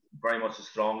very much the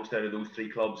strongest out of those 3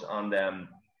 clubs, and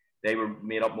they were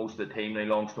made up most of the time. Now,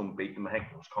 Longstone beat them. I think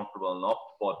it was comfortable enough.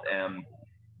 But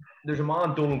there's a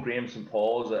man, Donald Graham St.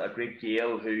 Paul's, a great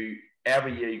Gael, who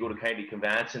every year you go to county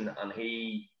convention, and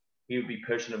he would be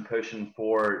pushing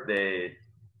for the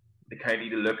county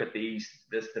to look at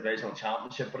this divisional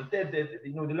championship. But it did,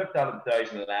 you know, they looked at it in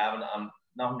 2011 and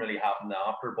nothing really happened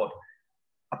after. But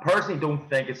I personally don't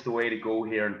think it's the way to go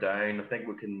here in Down. I think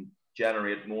we can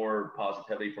generate more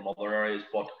positivity from other areas.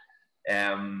 But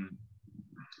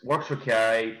works for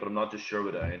Kerry, but I'm not just sure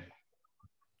with Down.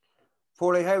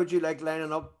 Paulie, how would you like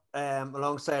lining up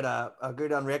alongside a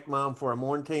good Enric man for a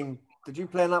Mourne team? Did you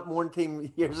play in that Mourne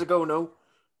team years ago? No.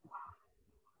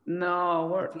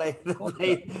 No, it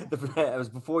was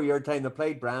before your time. They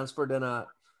played Bransford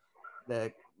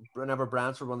whenever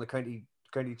Bransford won the county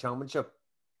championship.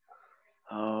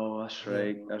 Oh, that's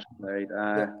right. That's right.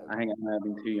 I think I might have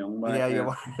been too young back then.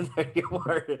 You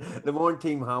were. The Mourne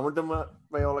team hammered them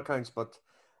by all accounts. But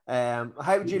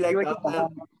how would you like that then?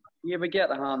 Yeah, we get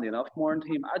a handy enough Mourne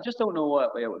team. I just don't know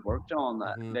what way it would work, John.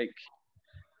 That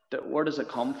where does it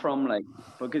come from? Like,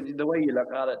 because the way you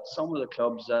look at it, some of the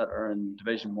clubs that are in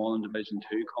Division 1 and Division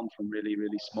 2 come from really,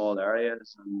 really small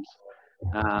areas, and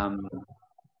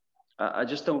I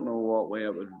just don't know what way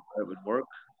it would work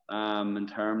in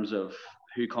terms of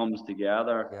who comes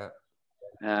together,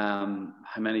 how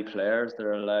many players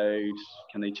they're allowed,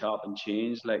 can they chop and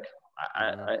change? Like,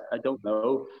 I don't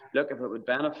know. Look, if it would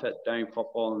benefit Down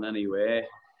football in any way,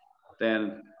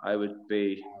 then I would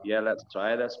be, let's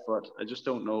try this. But I just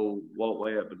don't know what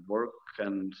way it would work.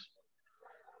 And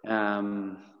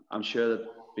I'm sure that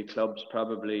the clubs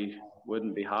probably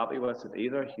wouldn't be happy with it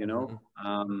either, you know.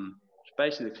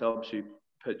 Especially the clubs who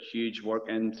put huge work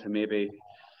into maybe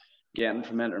getting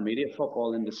from intermediate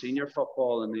football into senior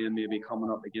football and then maybe coming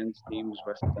up against teams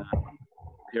with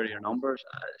superior numbers.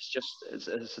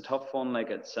 It's a tough one. Like,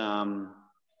 it's I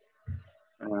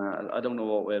don't know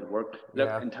what way it work.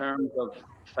 Look, in terms of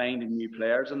finding new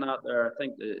players and that, I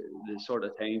think the sort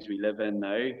of times we live in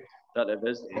now, that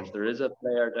if there is a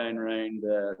player down around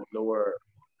the lower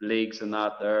leagues and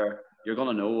that, you're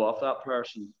going to know of that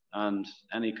person, and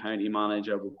any county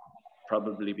manager would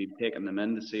probably be taking them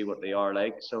in to see what they are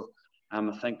like. So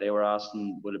I think they were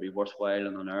asking, would it be worthwhile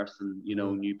and unearthing,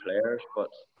 new players? But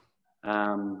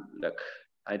look,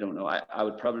 I don't know. I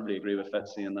would probably agree with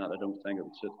Fitzy in that. I don't think it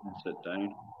would sit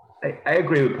down. I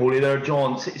agree with Paulie there,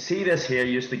 John. See this here,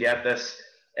 used to get this.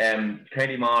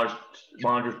 County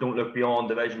managers don't look beyond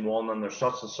Division 1 and there's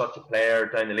such and such a player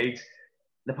down the leagues.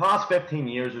 The past 15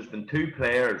 years, there's been 2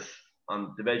 players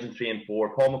on Division 3 and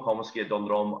 4, Paul McComiskey at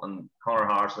Dundrum and Conor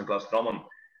Harrison at Glasdrumman.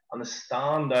 And they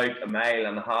stand out a mile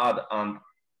and a half, and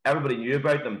everybody knew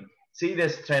about them. See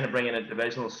this trying to bring in a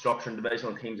divisional structure and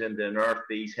divisional teams in to unearth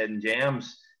these hidden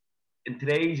gems. In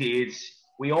today's age,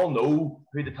 we all know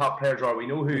who the top players are. We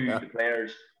know who the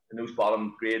players in those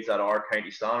bottom grades that are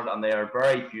county standard, and they are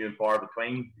very few and far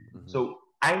between. So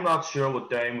I'm not sure what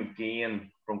Down would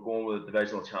gain from going with a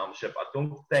divisional championship. I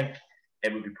don't think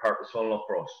it would be purposeful enough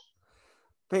for us.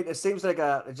 Pete, it seems like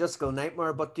a logistical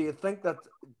nightmare, but do you think that,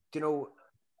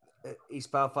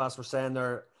 East Belfast were saying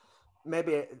they're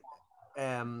maybe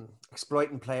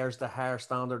exploiting players to higher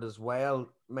standard as well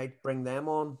might bring them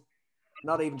on,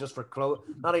 not even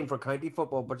for county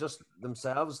football, but just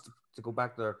themselves to go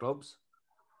back to their clubs?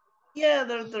 Yeah,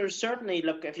 there's certainly,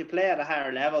 look, if you play at a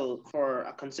higher level for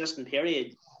a consistent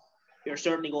period, you're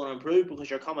certainly going to improve because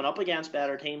you're coming up against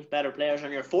better teams, better players,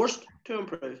 and you're forced to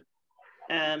improve.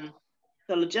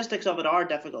 The logistics of it are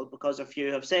difficult because if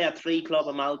you have, say, a 3-club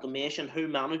amalgamation, who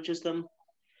manages them?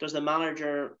 Does the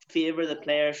manager favour the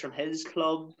players from his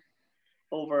club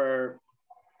over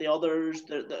the others?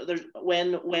 There's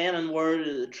when and where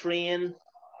do they train?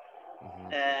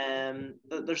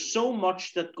 There's so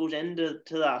much that goes into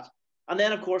that. And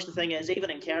then, of course, the thing is, even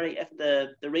in Kerry, if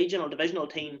the regional divisional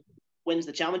team wins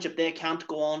the championship, they can't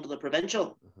go on to the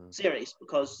provincial series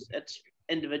because it's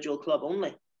individual club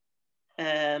only.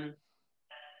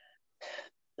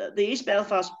 The East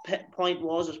Belfast point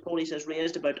was, as Paulie says,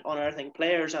 raised about unearthing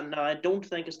players, and I don't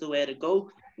think it's the way to go.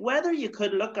 Whether you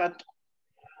could look at,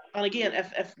 and again,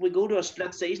 if we go to a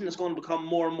split season, it's going to become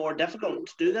more and more difficult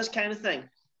to do this kind of thing.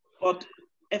 But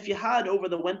if you had over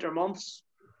the winter months,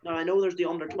 now I know there's the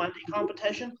under-20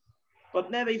 competition,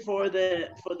 but maybe for the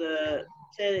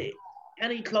say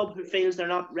any club who feels they're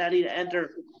not ready to enter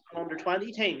an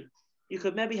under-20 team, you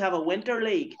could maybe have a winter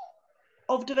league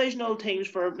of divisional teams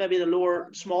for maybe the lower,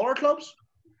 smaller clubs,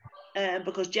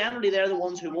 because generally they're the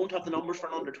ones who won't have the numbers for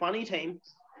an under-20 team.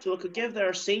 So it could give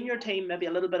their senior team maybe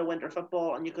a little bit of winter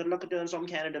football, and you could look at doing some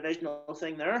kind of divisional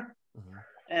thing there.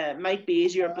 Might be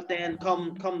easier, but then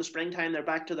come the springtime, they're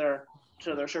back to their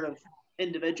sort of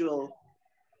individual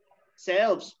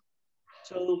selves.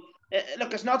 So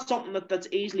look, it's not something that's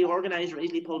easily organised or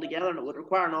easily pulled together, and it would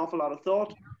require an awful lot of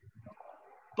thought.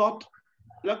 But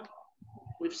look,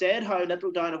 we've said how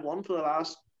little Down have won for the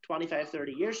last 25,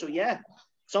 30 years. So yeah,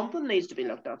 something needs to be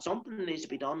looked at, something needs to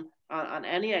be done, and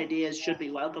any ideas should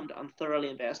be welcomed and thoroughly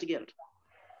investigated.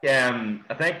 Yeah,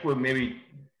 I think we maybe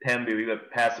tend to be a wee bit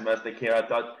pessimistic here. I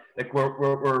thought, like,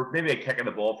 we're maybe a kick in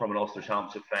the ball from an Ulster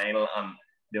Championship final, and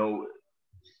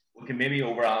we can maybe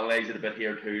overanalyze it a bit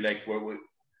here too. Like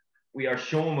we are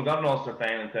showing we got an Ulster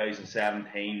final in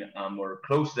 2017, and we're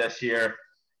close this year.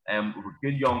 We're a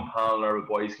good young panel, our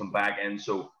boys come back in,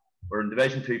 so we're in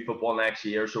Division 2 football next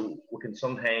year. So we can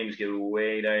sometimes get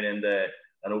way down into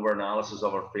an over analysis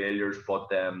of our failures, but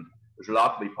there's a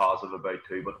lot to be positive about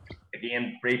too. But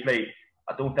again, briefly,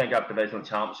 I don't think our divisional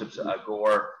championships a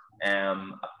goer.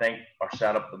 I think our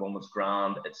setup at the moment's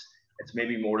grand. It's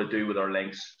maybe more to do with our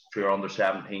links through our under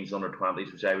 17s, under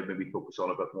 20s, which I would maybe focus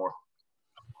on a bit more.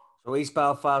 So East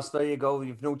Belfast, there you go.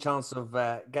 You've no chance of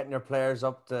getting your players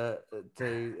up to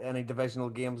any divisional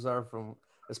games there.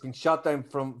 It's been shut down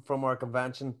from our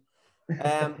convention.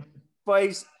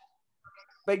 Boys,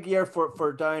 big year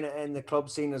for down in the club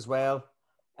scene as well.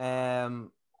 I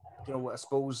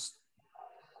suppose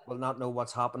we'll not know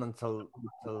what's happening until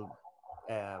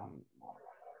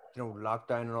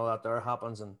lockdown and all that there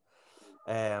happens,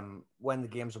 and when the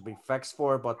games will be fixed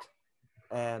for. But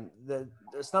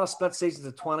it's not a split season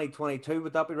to 2022.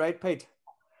 Would that be right, Pete?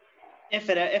 If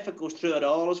it goes through at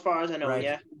all, as far as I know, right.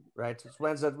 Yeah. Right. So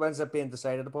when's it being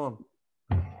decided upon?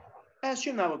 I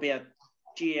assume that would be a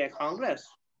GA Congress.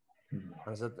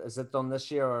 Is it done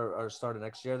this year or started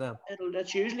next year then?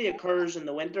 It usually occurs in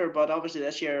the winter, but obviously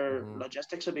this year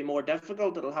logistics will be more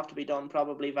difficult. It'll have to be done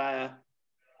probably via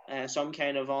some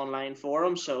kind of online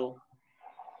forum. So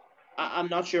I'm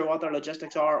not sure what their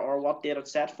logistics are or what date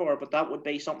it's set for, but that would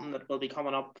be something that will be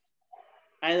coming up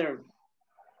either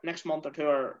next month or two,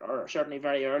 or certainly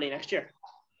very early next year.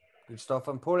 Good stuff.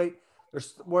 And Paulie,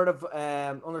 there's word of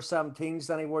under 17s.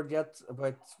 Any word yet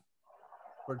about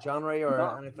for January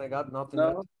or anything like that? Nothing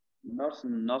yet?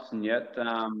 Nothing yet.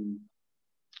 I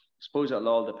suppose it'll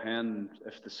all depend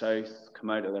if the South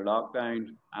come out of their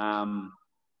lockdown.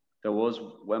 There was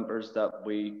whimpers that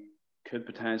we could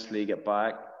potentially get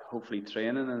back, hopefully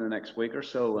training in the next week or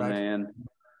so. Right. And then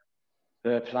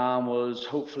the plan was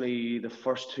hopefully the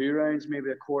first two rounds, maybe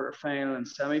a quarter final and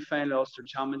semi-final Ulster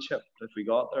Championship, if we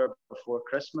got there before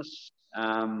Christmas.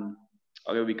 It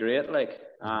would be great.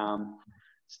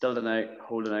 Still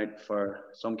holding out for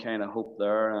some kind of hope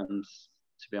there, and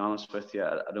to be honest with you,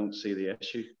 I don't see the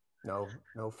issue. No,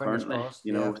 fingers crossed.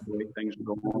 The way things are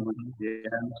going on.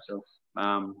 So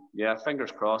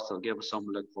fingers crossed. It'll give us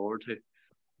something to look forward to.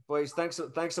 Boys, thanks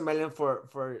a million for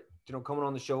coming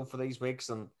on the show for these weeks,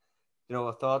 and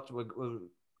I thought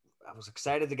I was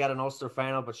excited to get an Ulster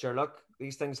final, but sure, look,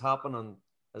 these things happen, and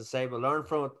as I say, we'll learn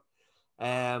from it.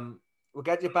 We'll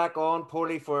get you back on,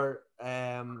 Paulie, for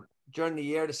during the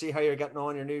year to see how you're getting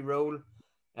on your new role.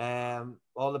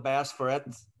 All the best for it.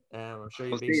 I'm sure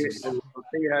you'll we'll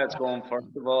see how it's going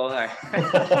first of all.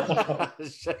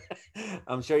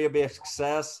 I'm sure you'll be a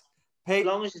success. Pete, as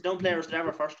long as you don't play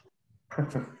Rostrevor first.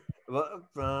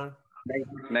 Well,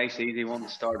 nice easy one to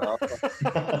start off.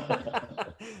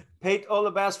 Pete, all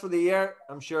the best for the year.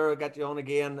 I'm sure I'll get you on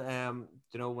again.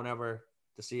 Whenever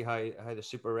to see how the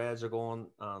Super Reds are going,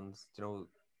 and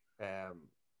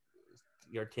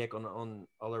your take on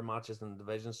other matches in the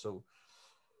division. So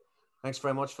thanks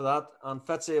very much for that. And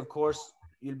Fitzy, of course,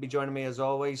 you'll be joining me as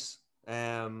always.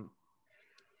 It's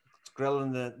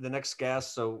grilling the next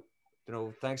guest. So,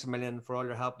 thanks a million for all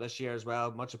your help this year as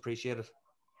well. Much appreciated.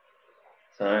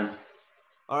 Sorry.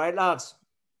 All right, lads.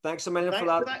 Thanks a million for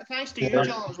that. Thanks to you,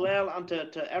 John, as well, and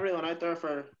to everyone out there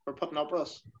for putting up with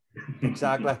us.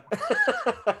 Exactly.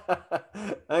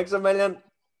 Thanks a million.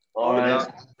 All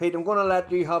right. Pete, I'm going to let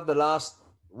you have the last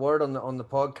word on the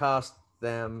podcast.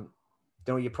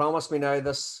 You promised me now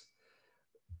this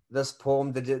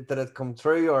poem. Did it come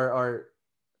true or?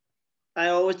 I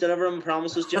always deliver on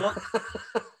promises, John.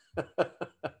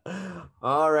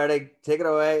 Alrighty, take it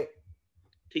away.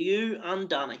 To you and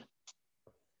Danny.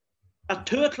 At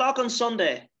 2:00 on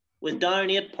Sunday, with Down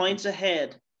 8 points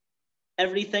ahead,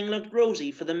 everything looked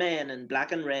rosy for the men in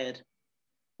black and red.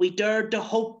 We dared to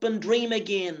hope and dream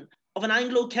again of an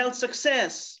Anglo-Celt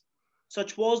success.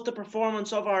 Such was the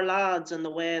performance of our lads and the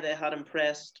way they had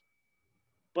impressed.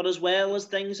 But as well as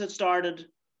things had started,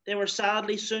 they were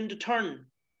sadly soon to turn,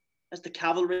 as the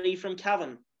cavalry from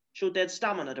Cavan showed they'd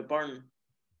stamina to burn.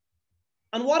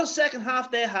 And what a second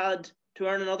half they had to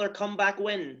earn another comeback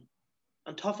win.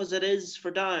 And tough as it is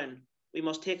for Down, we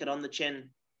must take it on the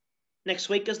chin. Next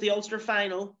week is the Ulster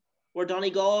final, where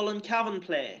Donegal and Cavan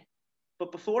play.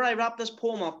 But before I wrap this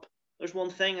poem up, there's one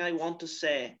thing I want to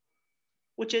say,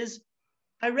 which is,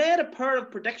 I read a pair of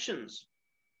predictions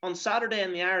on Saturday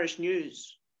in the Irish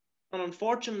News, and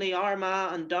unfortunately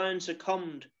Armagh and Down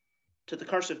succumbed to the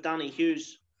curse of Danny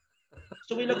Hughes.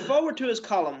 So we look forward to his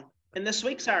column in this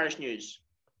week's Irish News,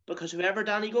 because whoever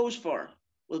Danny goes for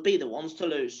will be the ones to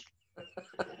lose.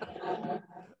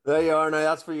 There you are now.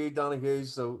 That's for you, Danny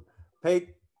Hughes. So,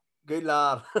 Pete, good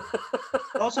lad.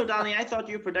 Also, Danny, I thought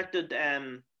you predicted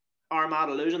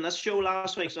Armada losing this show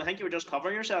last week, so I think you were just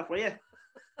covering yourself, were you?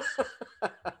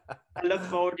 I look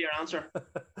forward to your answer.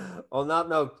 On that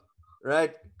note,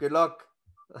 right, good luck.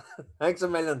 Thanks a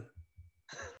million.